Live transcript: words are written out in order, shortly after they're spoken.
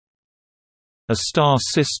A star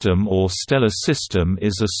system or stellar system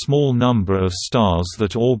is a small number of stars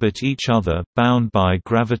that orbit each other, bound by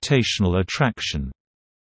gravitational attraction.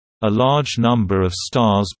 A large number of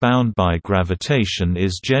stars bound by gravitation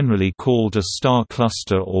is generally called a star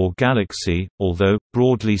cluster or galaxy, although,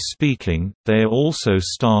 broadly speaking, they are also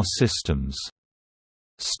star systems.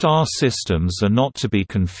 Star systems are not to be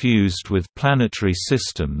confused with planetary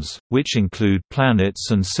systems, which include planets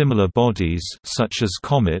and similar bodies such as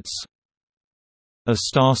comets. A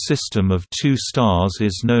star system of two stars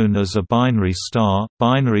is known as a binary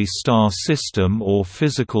star system or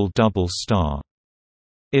physical double star.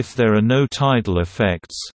 If there are no tidal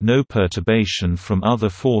effects, no perturbation from other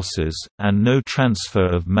forces, and no transfer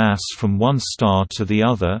of mass from one star to the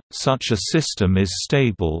other, such a system is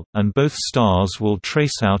stable, and both stars will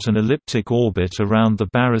trace out an elliptic orbit around the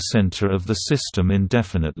barycenter of the system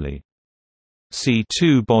indefinitely. See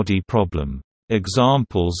two-body problem.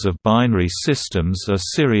 Examples of binary systems are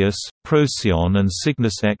Sirius, Procyon and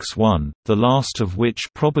Cygnus X1, the last of which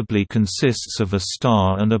probably consists of a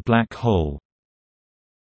star and a black hole.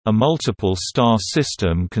 A multiple star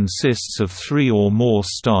system consists of three or more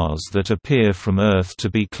stars that appear from Earth to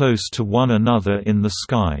be close to one another in the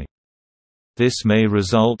sky. This may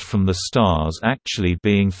result from the stars actually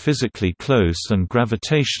being physically close and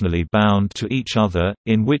gravitationally bound to each other,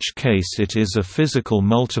 in which case it is a physical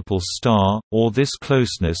multiple star, or this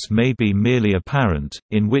closeness may be merely apparent,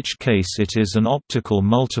 in which case it is an optical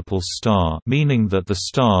multiple star, meaning that the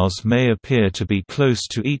stars may appear to be close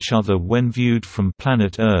to each other when viewed from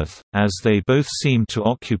planet Earth, as they both seem to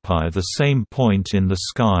occupy the same point in the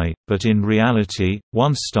sky, but in reality,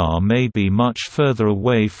 one star may be much further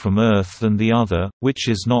away from Earth than the other, which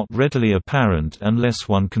is not readily apparent unless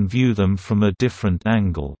one can view them from a different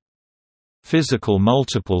angle. Physical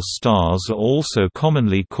multiple stars are also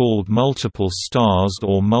commonly called multiple stars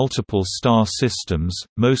or multiple star systems.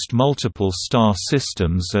 Most multiple star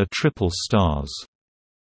systems are triple stars.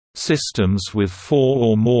 Systems with four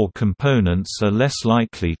or more components are less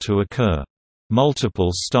likely to occur.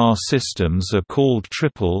 Multiple star systems are called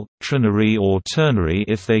triple, trinary or ternary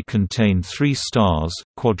if they contain three stars,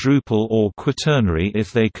 quadruple or quaternary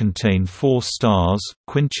if they contain four stars,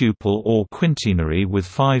 quintuple or quintenary with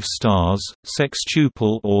 5 stars,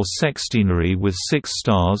 sextuple or sextenary with 6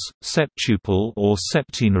 stars, septuple or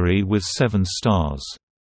septenary with 7 stars.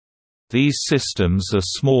 These systems are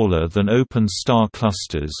smaller than open star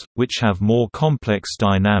clusters, which have more complex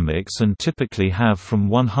dynamics and typically have from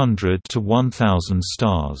 100 to 1,000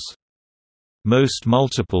 stars. Most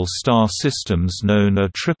multiple star systems known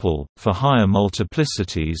are triple. For higher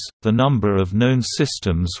multiplicities, the number of known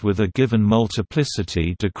systems with a given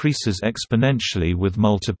multiplicity decreases exponentially with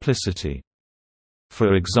multiplicity.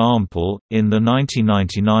 For example, in the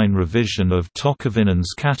 1999 revision of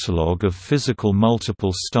Toccovinen's Catalogue of Physical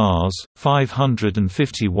Multiple Stars,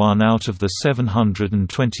 551 out of the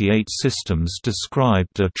 728 systems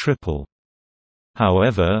described are triple.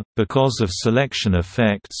 However, because of selection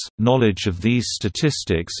effects, knowledge of these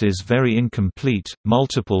statistics is very incomplete.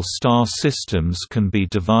 Multiple star systems can be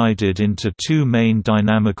divided into two main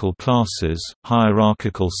dynamical classes: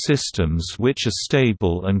 hierarchical systems, which are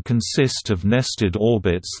stable and consist of nested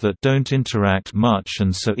orbits that don't interact much,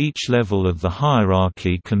 and so each level of the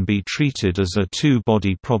hierarchy can be treated as a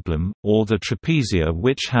two-body problem, or the Trapezia,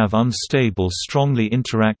 which have unstable strongly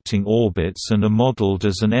interacting orbits and are modeled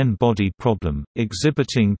as an n-body problem,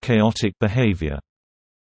 exhibiting chaotic behavior.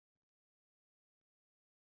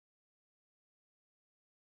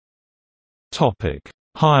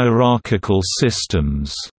 Hierarchical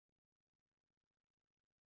systems.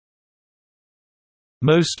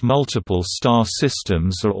 Most multiple star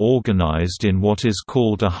systems are organized in what is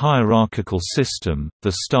called a hierarchical system.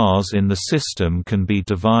 The stars in the system can be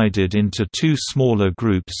divided into two smaller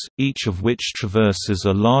groups, each of which traverses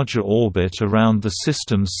a larger orbit around the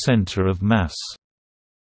system's center of mass.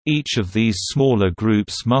 Each of these smaller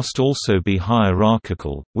groups must also be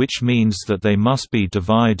hierarchical, which means that they must be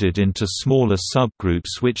divided into smaller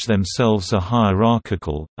subgroups which themselves are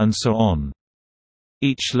hierarchical, and so on.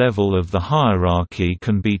 Each level of the hierarchy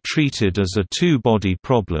can be treated as a two-body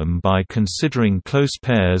problem by considering close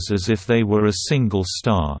pairs as if they were a single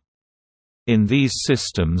star. In these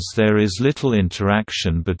systems there is little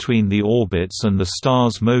interaction between the orbits, and the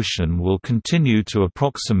star's motion will continue to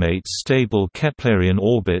approximate stable Keplerian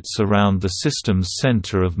orbits around the system's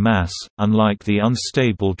center of mass, unlike the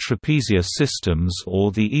unstable Trapezia systems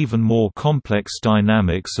or the even more complex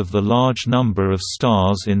dynamics of the large number of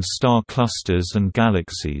stars in star clusters and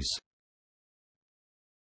galaxies.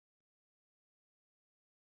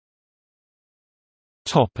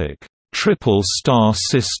 Triple star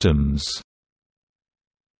systems.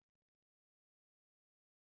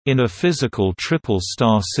 In a physical triple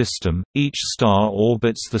star system, each star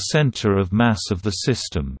orbits the center of mass of the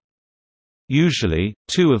system. Usually,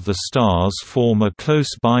 two of the stars form a close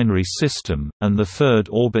binary system, and the third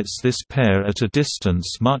orbits this pair at a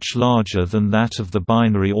distance much larger than that of the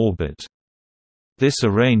binary orbit. This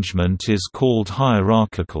arrangement is called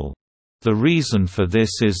hierarchical. The reason for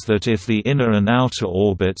this is that if the inner and outer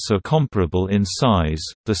orbits are comparable in size,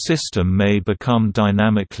 the system may become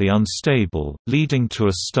dynamically unstable, leading to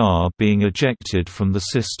a star being ejected from the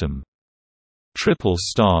system. Triple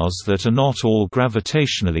stars that are not all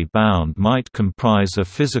gravitationally bound might comprise a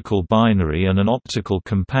physical binary and an optical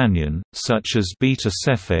companion, such as Beta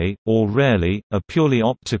Cephei, or rarely, a purely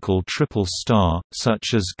optical triple star,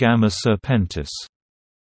 such as Gamma Serpentis.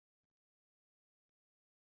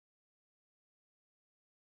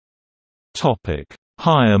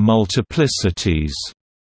 Higher multiplicities.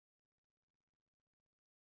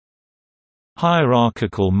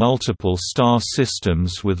 Hierarchical multiple star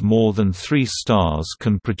systems with more than 3 stars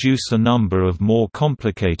can produce a number of more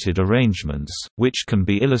complicated arrangements, which can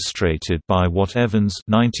be illustrated by what Evans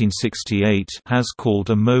 1968 has called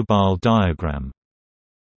a mobile diagram.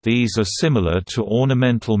 These are similar to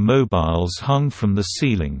ornamental mobiles hung from the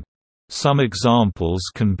ceiling. Some examples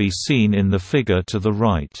can be seen in the figure to the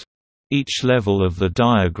right. Each level of the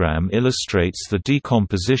diagram illustrates the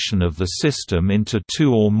decomposition of the system into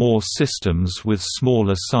 2 or more systems with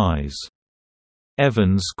smaller size.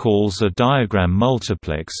 Evans calls a diagram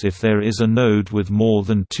multiplex if there is a node with more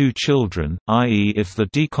than 2 children, i.e. if the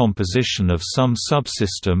decomposition of some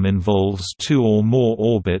subsystem involves 2 or more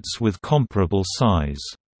orbits with comparable size.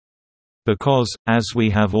 Because, as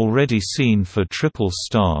we have already seen for triple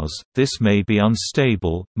stars, this may be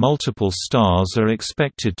unstable, multiple stars are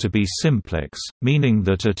expected to be simplex, meaning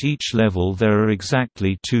that at each level there are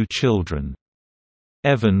exactly 2 children.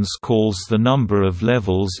 Evans calls the number of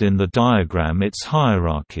levels in the diagram its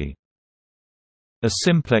hierarchy. A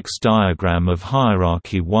simplex diagram of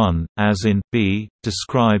hierarchy 1, as in B,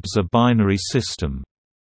 describes a binary system.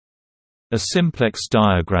 A simplex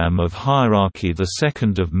diagram of hierarchy the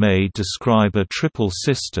second of may describe a triple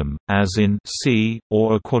system, as in C,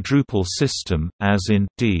 or a quadruple system, as in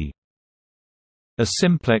D. A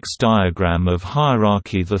simplex diagram of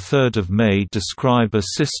hierarchy the third of may describe a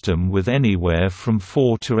system with anywhere from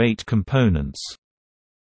 4 to 8 components.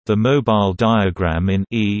 The mobile diagram in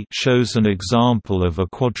E shows an example of a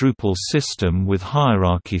quadruple system with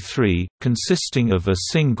hierarchy 3, consisting of a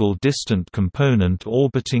single distant component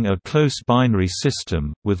orbiting a close binary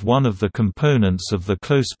system, with one of the components of the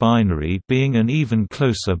close binary being an even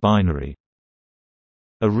closer binary.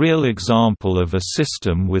 A real example of a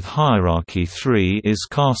system with hierarchy 3 is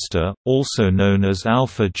Castor, also known as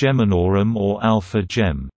Alpha Geminorum or Alpha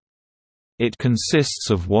Gem. It consists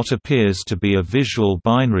of what appears to be a visual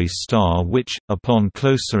binary star which, upon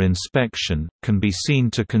closer inspection, can be seen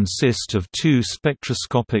to consist of 2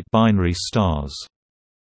 spectroscopic binary stars.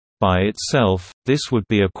 By itself, this would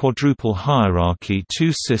be a quadruple hierarchy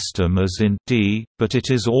 2 system as in D, but it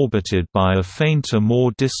is orbited by a fainter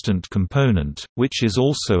more distant component, which is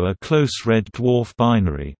also a close red dwarf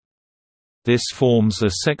binary. This forms a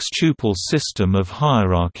sextuple system of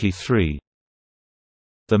hierarchy 3.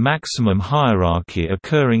 The maximum hierarchy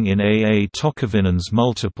occurring in A. A. Tokovinen's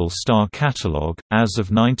multiple star catalogue, as of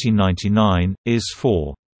 1999, is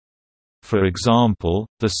 4. For example,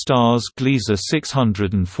 the stars Gliese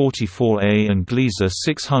 644A and Gliese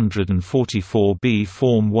 644B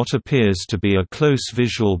form what appears to be a close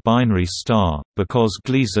visual binary star. Because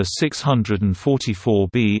Gliese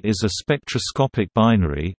 644B is a spectroscopic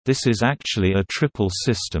binary, this is actually a triple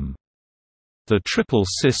system. The triple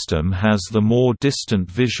system has the more distant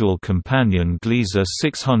visual companion Gliese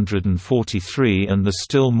 643 and the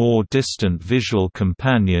still more distant visual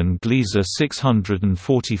companion Gliese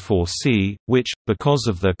 644c, which, because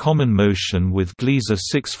of their common motion with Gliese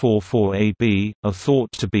 644ab, are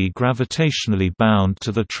thought to be gravitationally bound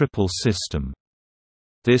to the triple system.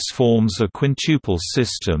 This forms a quintuple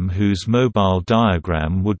system whose mobile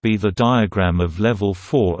diagram would be the diagram of level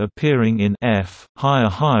 4 appearing in F. Higher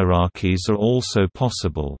hierarchies are also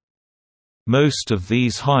possible. Most of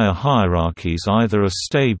these higher hierarchies either are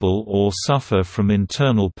stable or suffer from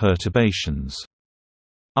internal perturbations.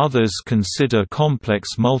 Others consider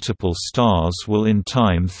complex multiple stars will in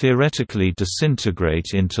time theoretically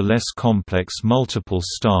disintegrate into less complex multiple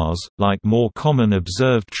stars, like more common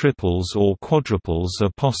observed triples or quadruples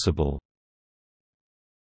are possible.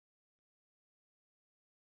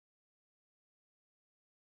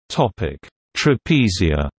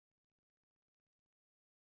 Trapezia.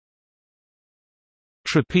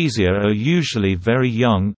 Trapezia are usually very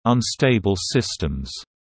young, unstable systems.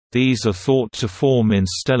 These are thought to form in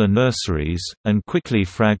stellar nurseries, and quickly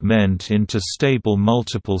fragment into stable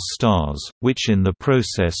multiple stars, which in the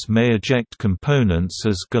process may eject components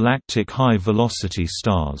as galactic high-velocity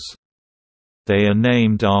stars. They are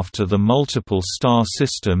named after the multiple star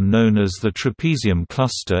system known as the Trapezium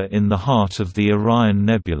cluster in the heart of the Orion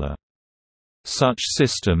Nebula. Such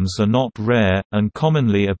systems are not rare, and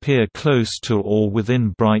commonly appear close to or within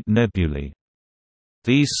bright nebulae.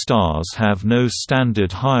 These stars have no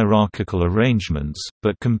standard hierarchical arrangements,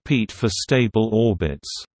 but compete for stable orbits.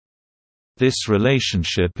 This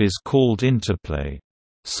relationship is called interplay.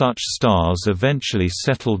 Such stars eventually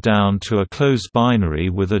settle down to a close binary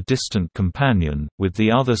with a distant companion, with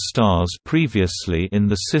the other stars previously in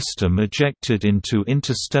the system ejected into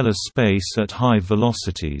interstellar space at high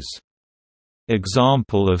velocities.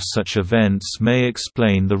 Example of such events may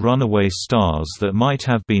explain the runaway stars that might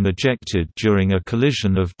have been ejected during a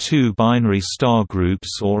collision of two binary star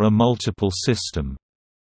groups or a multiple system.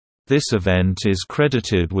 This event is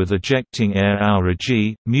credited with ejecting Air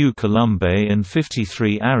Aurigae, Mu Columbae and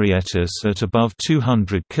 53 Arietis at above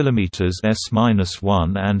 200 km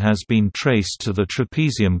s-1 and has been traced to the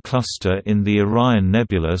Trapezium cluster in the Orion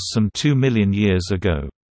Nebula some 2 million years ago.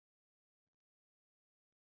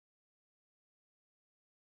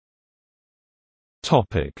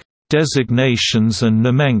 Designations and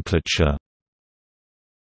nomenclature.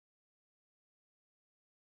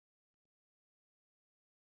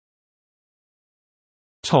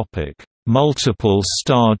 Multiple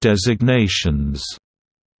star designations.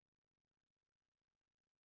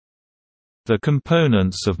 The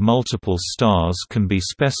components of multiple stars can be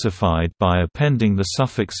specified by appending the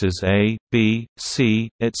suffixes A, B, C,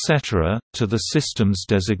 etc., to the system's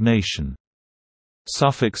designation.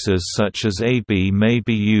 Suffixes such as AB may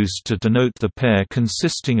be used to denote the pair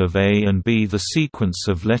consisting of A and B. The sequence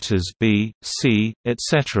of letters B, C,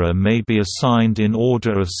 etc. may be assigned in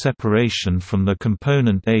order of separation from the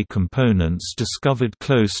component A. Components discovered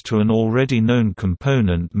close to an already known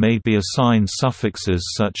component may be assigned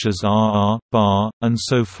suffixes such as RR, bar, and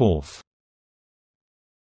so forth.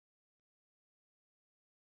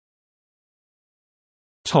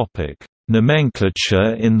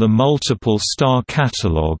 Nomenclature in the multiple star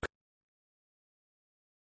catalogue.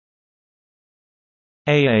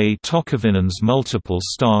 A. A. Tokovinen's multiple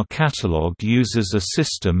star catalogue uses a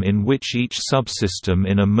system in which each subsystem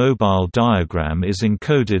in a mobile diagram is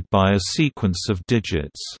encoded by a sequence of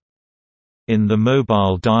digits. In the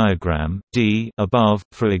mobile diagram D above,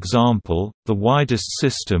 for example, the widest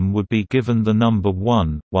system would be given the number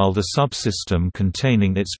 1, while the subsystem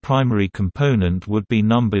containing its primary component would be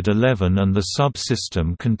numbered 11 and the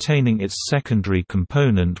subsystem containing its secondary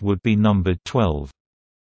component would be numbered 12.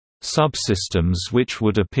 Subsystems which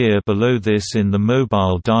would appear below this in the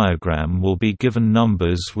mobile diagram will be given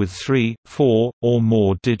numbers with 3, 4, or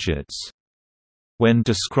more digits. When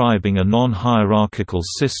describing a non-hierarchical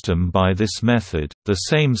system by this method, the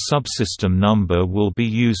same subsystem number will be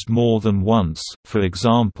used more than once. For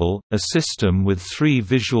example, a system with 3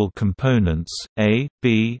 visual components, A,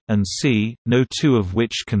 B, and C, no 2 of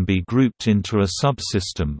which can be grouped into a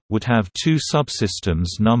subsystem, would have 2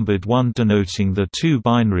 subsystems numbered 1 denoting the 2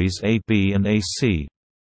 binaries AB and AC.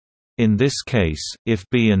 In this case, if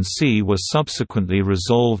B and C were subsequently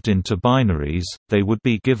resolved into binaries, they would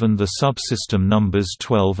be given the subsystem numbers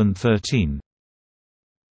 12 and 13.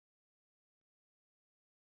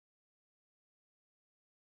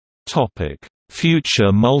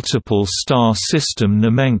 Future multiple star system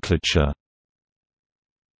nomenclature.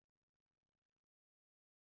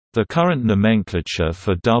 The current nomenclature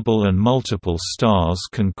for double and multiple stars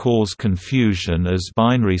can cause confusion as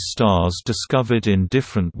binary stars discovered in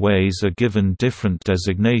different ways are given different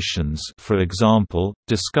designations. For example,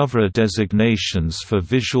 discoverer designations for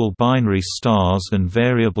visual binary stars and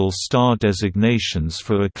variable star designations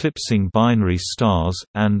for eclipsing binary stars,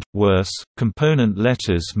 and, worse, component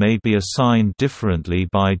letters may be assigned differently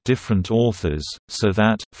by different authors, so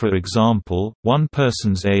that, for example, one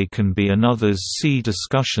person's A can be another's C.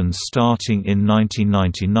 Discussion starting in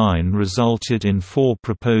 1999 resulted in 4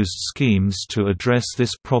 proposed schemes to address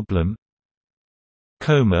this problem.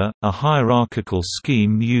 Coma, a hierarchical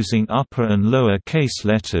scheme using upper and lower case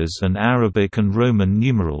letters and Arabic and Roman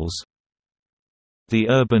numerals. The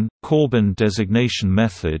Urban-Corbin designation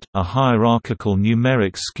method, a hierarchical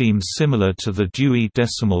numeric scheme similar to the Dewey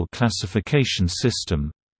Decimal Classification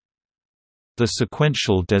System. The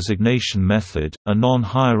sequential designation method, a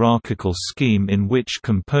non-hierarchical scheme in which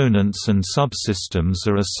components and subsystems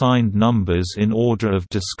are assigned numbers in order of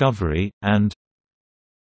discovery, and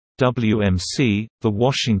WMC, the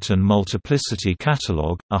Washington Multiplicity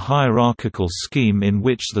Catalogue, a hierarchical scheme in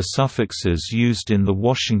which the suffixes used in the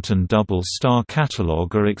Washington Double Star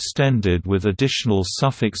Catalogue are extended with additional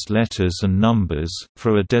suffixed letters and numbers.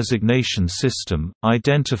 For a designation system,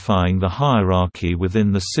 identifying the hierarchy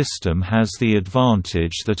within the system has the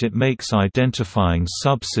advantage that it makes identifying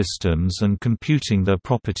subsystems and computing their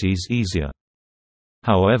properties easier.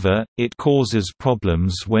 However, it causes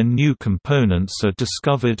problems when new components are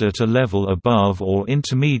discovered at a level above or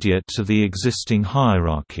intermediate to the existing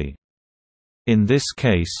hierarchy. In this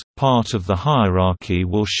case, part of the hierarchy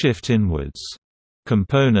will shift inwards.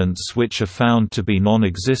 Components which are found to be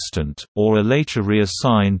non-existent, or are later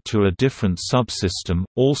reassigned to a different subsystem,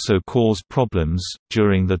 also cause problems.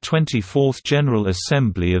 During the 24th General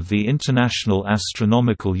Assembly of the International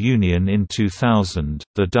Astronomical Union in 2000,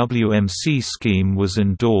 the WMC scheme was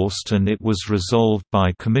endorsed and it was resolved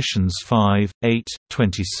by Commissions 5, 8,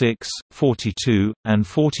 26, 42, and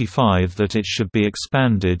 45 that it should be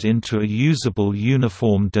expanded into a usable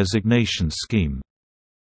uniform designation scheme.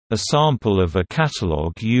 A sample of a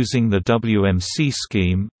catalogue using the WMC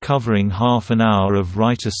scheme, covering half an hour of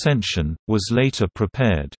right ascension, was later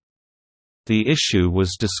prepared. The issue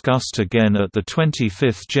was discussed again at the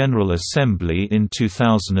 25th General Assembly in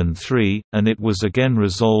 2003, and it was again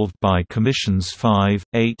resolved by Commissions 5,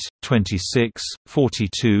 8, 26,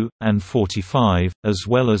 42, and 45, as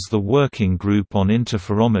well as the Working Group on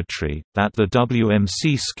Interferometry, that the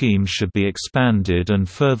WMC scheme should be expanded and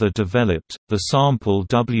further developed. The sample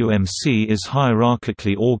WMC is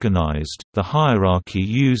hierarchically organized. The hierarchy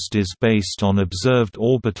used is based on observed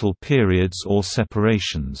orbital periods or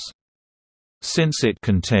separations. Since it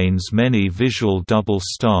contains many visual double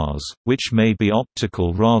stars, which may be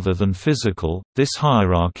optical rather than physical, this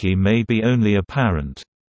hierarchy may be only apparent.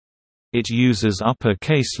 It uses upper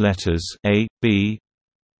case letters A, B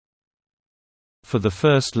for the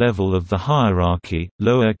first level of the hierarchy,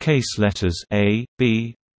 lower case letters A,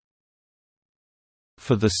 B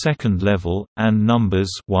for the second level, and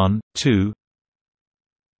numbers 1, 2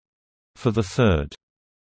 for the third.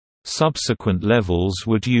 Subsequent levels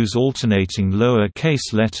would use alternating lower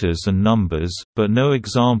case letters and numbers, but no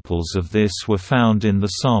examples of this were found in the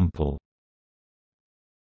sample.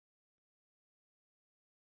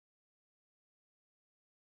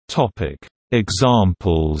 Topic: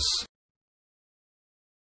 Examples.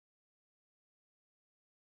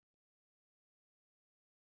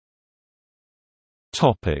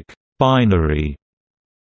 Topic: Binary.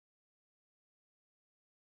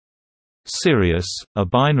 Sirius, a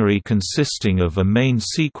binary consisting of a main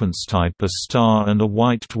sequence type, a star and a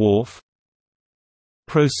white dwarf.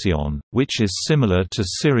 Procyon, which is similar to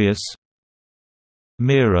Sirius.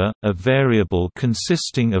 Mira, a variable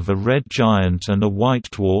consisting of a red giant and a white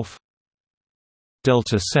dwarf.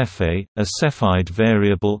 Delta Cephei, a Cephide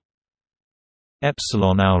variable.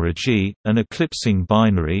 Epsilon Aurigae, an eclipsing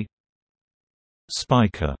binary.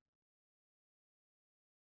 Spica.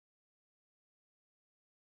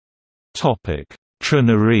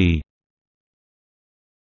 Trinary.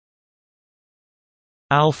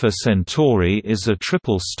 Alpha Centauri is a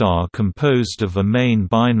triple star composed of a main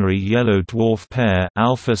binary yellow dwarf pair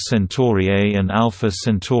Alpha Centauri A and Alpha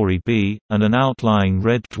Centauri B, and an outlying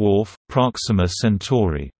red dwarf, Proxima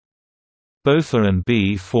Centauri. Both A and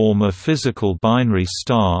B form a physical binary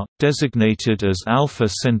star, designated as Alpha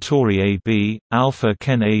Centauri AB, Alpha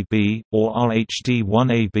Ken AB, or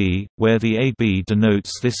RHD1AB, where the AB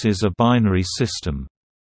denotes this is a binary system.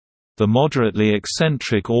 The moderately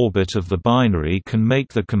eccentric orbit of the binary can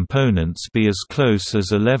make the components be as close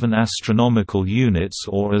as 11 astronomical units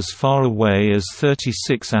or as far away as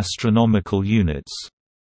 36 astronomical units.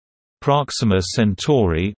 Proxima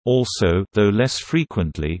Centauri, also though less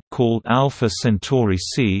frequently called Alpha Centauri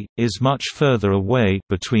C, is much further away,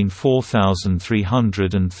 between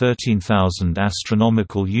 4,300 and 13,000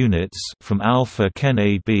 astronomical units from Alpha Ken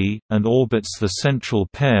AB, and orbits the central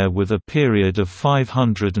pair with a period of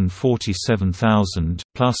 547,000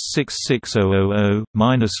 plus 66000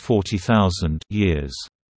 minus 40,000 years.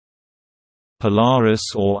 Polaris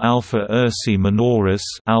or Alpha Ursae Minoris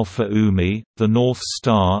Alpha Umi, the North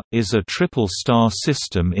Star, is a triple star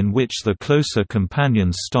system in which the closer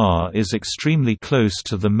companion star is extremely close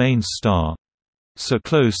to the main star, so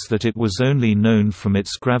close that it was only known from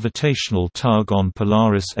its gravitational tug on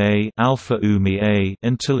Polaris A, Alpha Umi A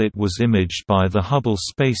until it was imaged by the Hubble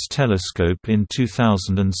Space Telescope in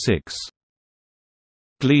 2006.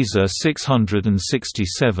 Gliese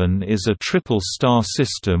 667 is a triple star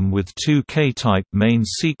system with two K-type main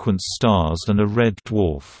sequence stars and a red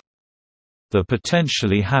dwarf. The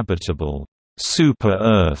potentially habitable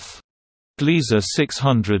super-Earth Gliese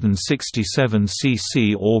 667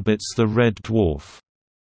 cc orbits the red dwarf.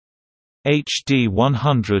 HD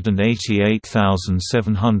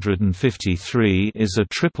 188753 is a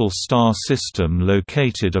triple-star system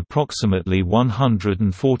located approximately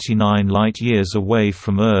 149 light-years away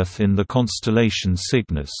from Earth in the constellation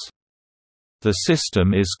Cygnus. The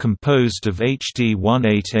system is composed of HD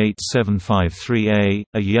 188753A,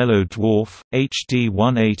 a yellow dwarf, HD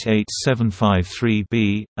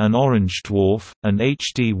 188753B, an orange dwarf, and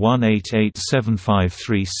HD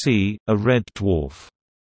 188753C, a red dwarf.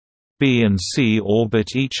 B and C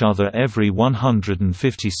orbit each other every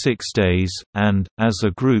 156 days, and, as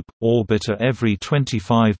a group, orbit every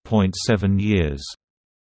 25.7 years.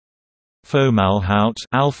 Fomalhaut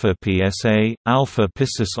Alpha PSA, Alpha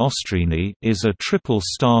Piscis Austrini is a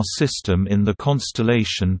triple-star system in the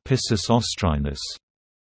constellation Piscis Austrinus.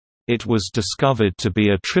 It was discovered to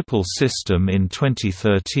be a triple system in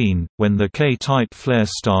 2013, when the K-type flare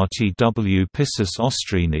star TW Piscis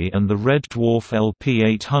Austrini and the red dwarf LP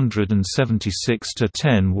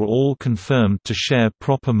 876-10 were all confirmed to share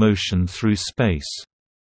proper motion through space.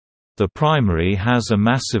 The primary has a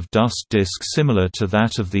massive dust disk similar to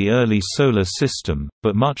that of the early Solar System,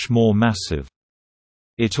 but much more massive.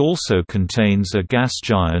 It also contains a gas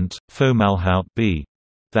giant, Fomalhaut b.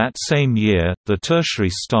 That same year, the tertiary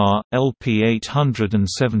star, LP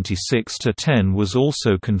 876-10 was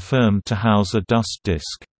also confirmed to house a dust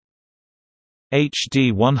disk.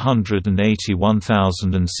 HD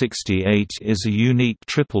 181068 is a unique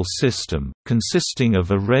triple system, consisting of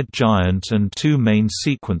a red giant and two main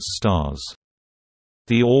sequence stars.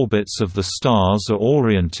 The orbits of the stars are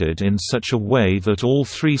oriented in such a way that all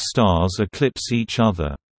three stars eclipse each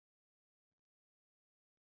other.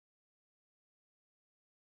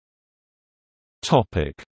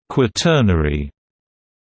 Quaternary.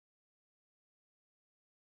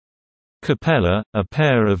 Capella, a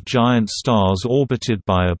pair of giant stars orbited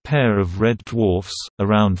by a pair of red dwarfs,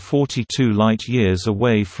 around 42 light-years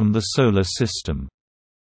away from the Solar System.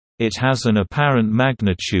 It has an apparent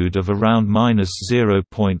magnitude of around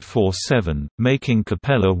 -0.47, making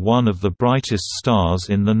Capella one of the brightest stars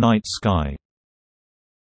in the night sky.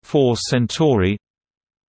 4 Centauri.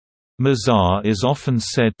 Mizar is often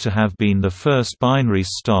said to have been the first binary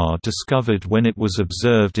star discovered when it was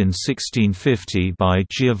observed in 1650 by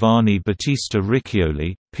Giovanni Battista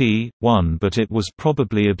Riccioli, p.1, but it was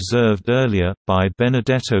probably observed earlier, by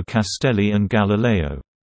Benedetto Castelli and Galileo.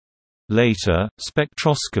 Later,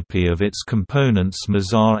 spectroscopy of its components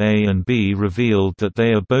Mizar A and B revealed that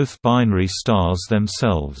they are both binary stars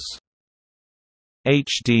themselves.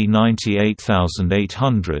 HD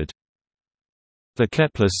 98800. The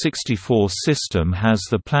Kepler-64 system has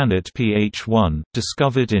the planet PH1,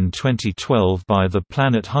 discovered in 2012 by the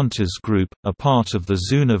Planet Hunters Group, a part of the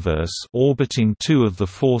Zooniverse, orbiting two of the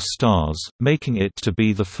four stars, making it to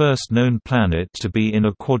be the first known planet to be in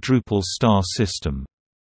a quadruple star system.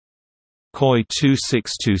 KOI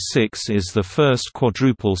 2626 is the first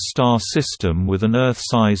quadruple star system with an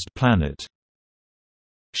Earth-sized planet.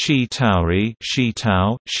 Xi Tauri,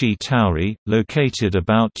 located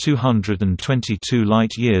about 222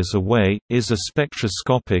 light-years away, is a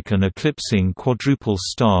spectroscopic and eclipsing quadruple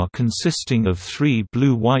star consisting of 3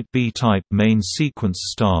 blue-white B-type main sequence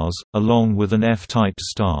stars, along with an F-type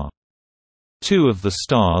star. 2 of the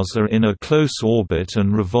stars are in a close orbit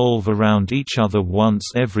and revolve around each other once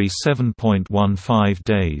every 7.15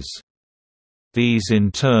 days. These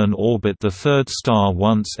in turn orbit the third star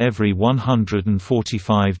once every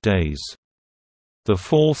 145 days. The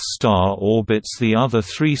fourth star orbits the other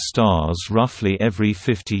 3 stars roughly every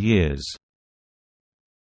 50 years.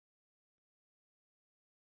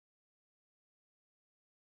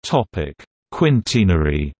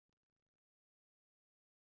 Quintenary.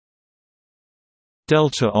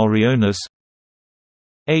 Delta Orionis.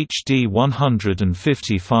 HD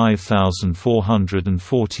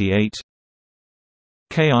 155448.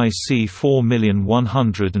 KIC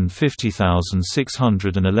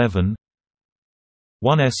 4150611.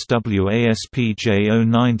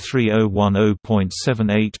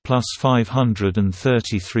 1SWASPJ093010.78 plus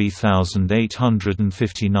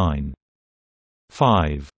 533859.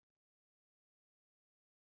 5.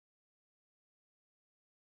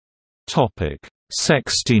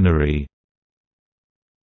 Sextenary.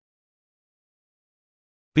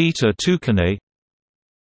 Beta Tucanae.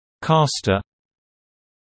 Castor.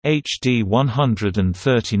 HD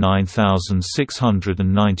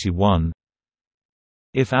 139691.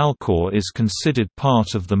 If Alcor is considered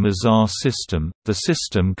part of the Mizar system, the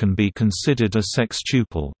system can be considered a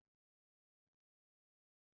sextuple.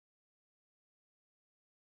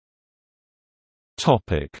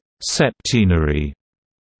 Septenary,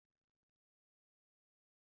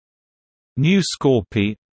 New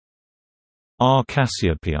Scorpii, R.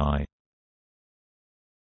 Cassiopeiae.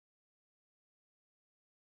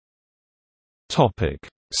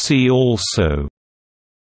 See also: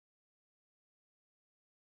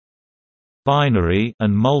 binary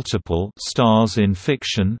and multiple stars in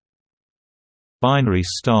fiction, binary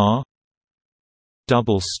star,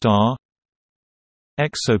 double star,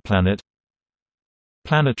 exoplanet,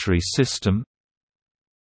 planetary system,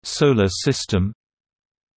 solar system,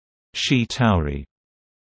 Shi Tauri.